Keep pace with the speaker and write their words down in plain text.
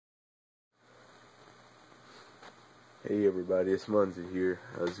Hey everybody, it's Munzie here.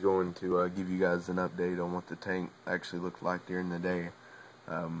 I was going to give you guys an update on what the tank actually looked like during the day.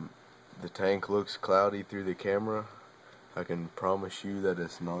 The tank looks cloudy through the camera. I can promise you that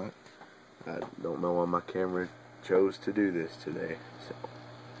it's not. I don't know why my camera chose to do this today.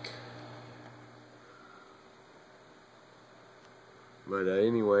 But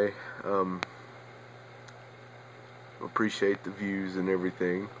anyway, appreciate the views and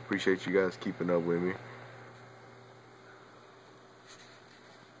everything. Appreciate you guys keeping up with me.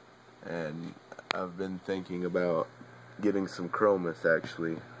 And I've been thinking about getting some chromis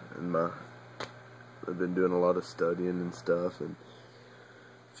actually, and I've been doing a lot of studying and stuff and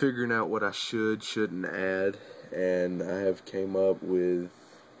figuring out what I shouldn't add, and I have came up with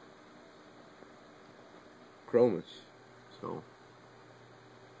chromis. So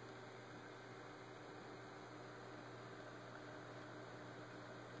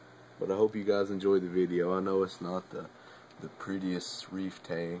but I hope you guys enjoy the video. I know it's not the prettiest reef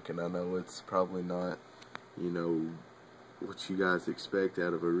tank, and I know it's probably not, you know, what you guys expect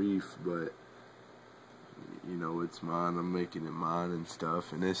out of a reef, but you know, it's mine. I'm making it mine and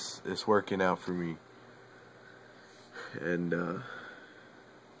stuff, and it's working out for me. And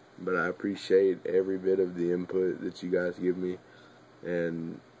but I appreciate every bit of the input that you guys give me,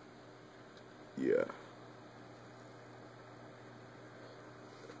 and yeah.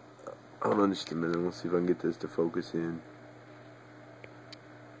 Hold on just a minute. Let's see if I can get this to focus in.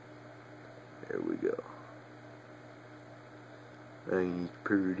 There we go. Ain't he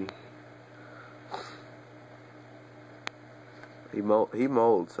pretty? He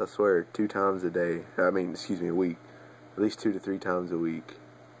molds, I swear, 2 times a day. I mean, excuse me, a week. At least 2 to 3 times a week.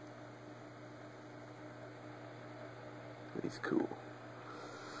 He's cool.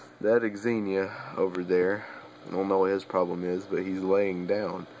 That Xenia over there, I don't know what his problem is, but he's laying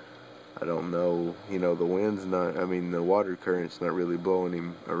down. I don't know, you know, the wind's not, I mean, the water current's not really blowing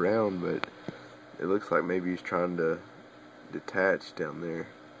him around, but it looks like maybe he's trying to detach down there.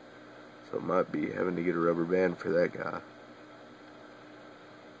 So it might be having to get a rubber band for that guy.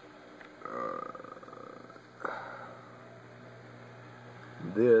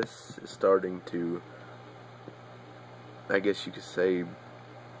 This is starting to, I guess you could say,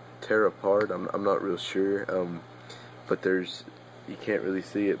 tear apart. I'm not real sure, but there's, you can't really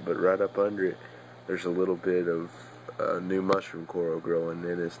see it, but right up under it there's a little bit of new mushroom coral growing,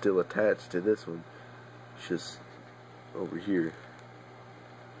 and it's still attached to this one. It's just over here.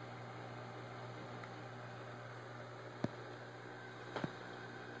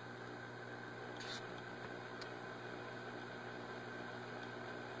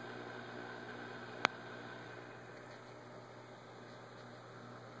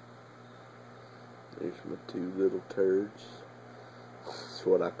 There's my 2 little turds. That's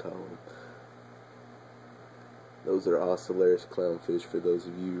what I call them. Those are Ocellaris clownfish, for those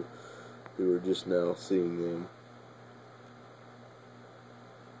of you who are just now seeing them.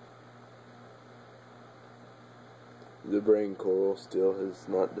 The brain coral still has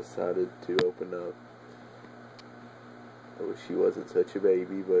not decided to open up. I wish he wasn't such a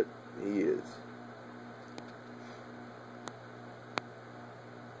baby, but he is.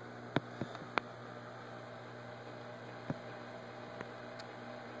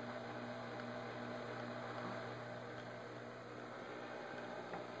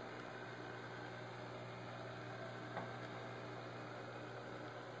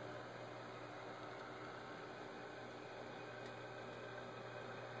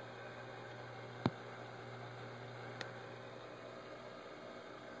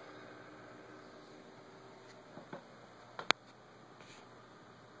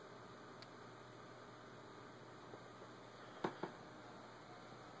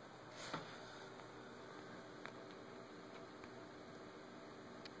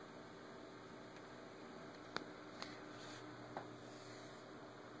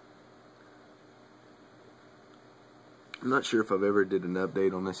 I'm not sure if I've ever did an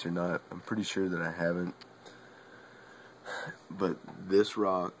update on this or not. I'm pretty sure that I haven't. But this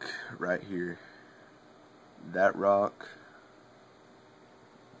rock right here, that rock,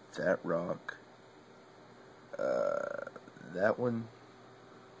 that one,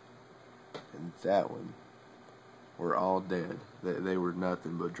 and that one were all dead. They were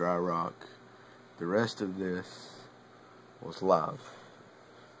nothing but dry rock. The rest of this was live.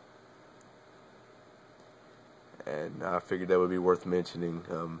 And I figured that would be worth mentioning.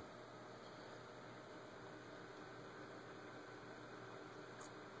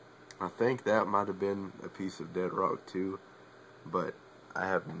 I think that might have been a piece of dead rock too, but I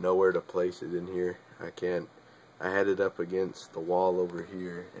have nowhere to place it in here. I had it up against the wall over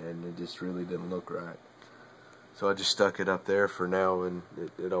here, and it just really didn't look right. So I just stuck it up there for now, and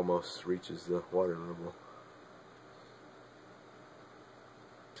it almost reaches the water level.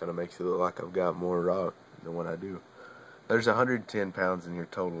 Kind of makes it look like I've got more rock than what I do. There's 110 pounds in here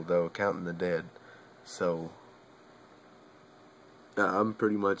total, though, counting the dead. So I'm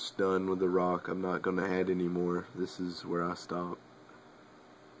pretty much done with the rock. I'm not going to add any more. This is where I stop.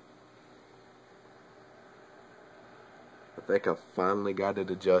 I think I finally got it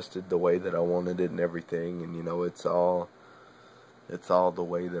adjusted the way that I wanted it and everything, and you know, it's all the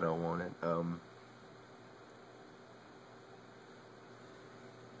way that I want it.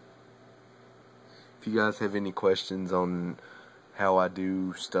 If you guys have any questions on how I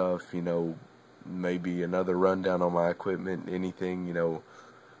do stuff, you know, maybe another rundown on my equipment, anything, you know,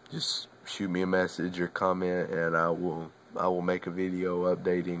 just shoot me a message or comment, and I will make a video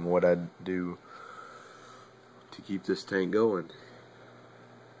updating what I do to keep this tank going.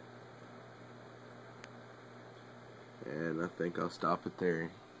 And I think I'll stop it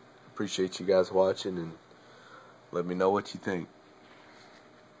there. Appreciate you guys watching, and let me know what you think.